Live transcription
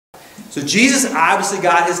So Jesus obviously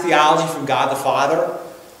got his theology from God the Father,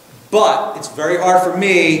 but it's very hard for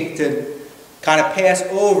me to kind of pass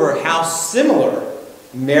over how similar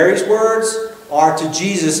Mary's words are to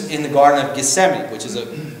Jesus in the Garden of Gethsemane, which is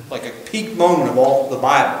like a peak moment of all the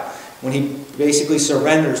Bible, when he basically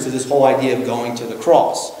surrenders to this whole idea of going to the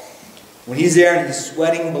cross. When he's there and he's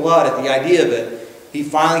sweating blood at the idea of it, he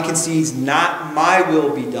finally concedes, "Not my will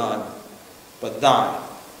be done, but thine."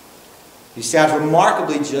 He sounds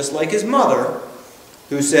remarkably just like his mother,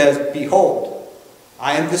 who says, "Behold,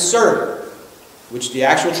 I am the servant," which the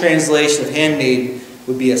actual translation of handmaid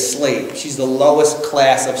would be a slave. She's the lowest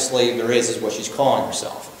class of slave there is what she's calling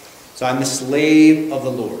herself. So I'm the slave of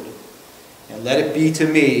the Lord, and let it be to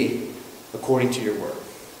me according to your word.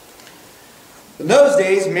 In those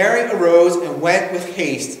days, Mary arose and went with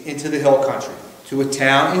haste into the hill country, to a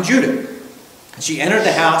town in Judah. She entered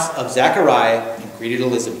the house of Zechariah and greeted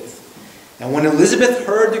Elizabeth. And when Elizabeth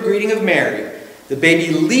heard the greeting of Mary, the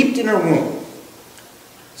baby leaped in her womb.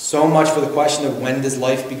 So much for the question of when does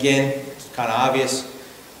life begin. It's kind of obvious.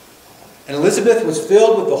 And Elizabeth was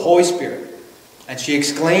filled with the Holy Spirit, and she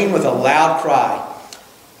exclaimed with a loud cry,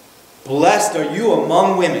 "Blessed are you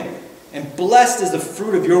among women, and blessed is the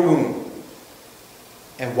fruit of your womb.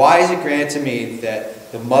 And why is it granted to me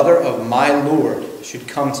that the mother of my Lord should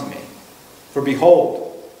come to me? For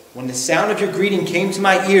behold, when the sound of your greeting came to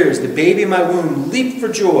my ears, the baby in my womb leaped for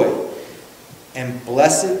joy. And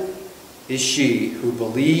blessed is she who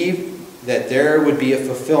believed that there would be a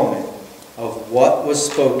fulfillment of what was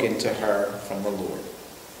spoken to her from the Lord."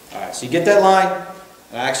 All right, so you get that line?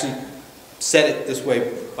 I actually said it this way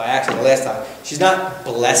by accident the last time. She's not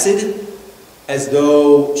blessed as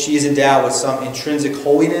though she is endowed with some intrinsic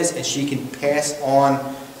holiness and she can pass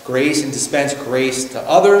on grace and dispense grace to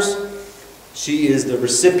others. She is the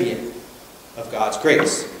recipient of God's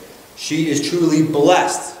grace. She is truly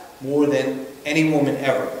blessed more than any woman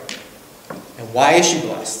ever. And why is she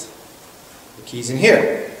blessed? The key's in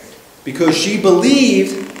here. Because she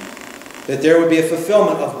believed that there would be a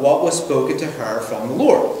fulfillment of what was spoken to her from the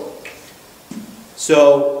Lord.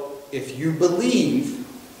 So, if you believe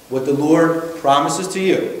what the Lord promises to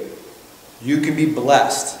you, you can be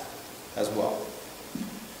blessed as well.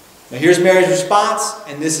 Now here's Mary's response,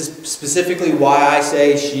 and this is specifically why I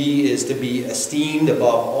say she is to be esteemed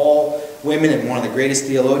above all women and one of the greatest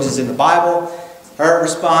theologians in the Bible. Her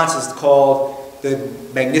response is called the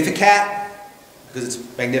Magnificat, because it's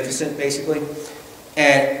magnificent basically,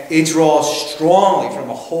 and it draws strongly from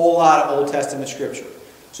a whole lot of Old Testament scripture.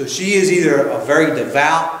 So she is either a very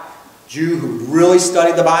devout Jew who really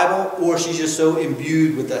studied the Bible, or she's just so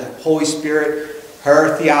imbued with the Holy Spirit,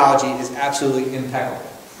 her theology is absolutely impeccable.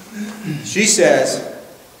 She says,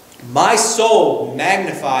 "My soul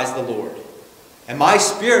magnifies the Lord, and my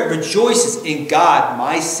spirit rejoices in God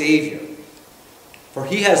my Savior. For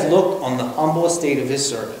he has looked on the humble estate of his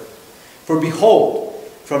servant. For behold,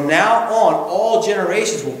 from now on all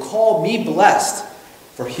generations will call me blessed.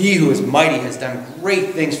 For he who is mighty has done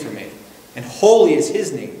great things for me, and holy is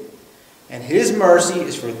his name. And his mercy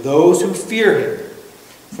is for those who fear him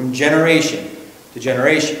from generation to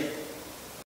generation."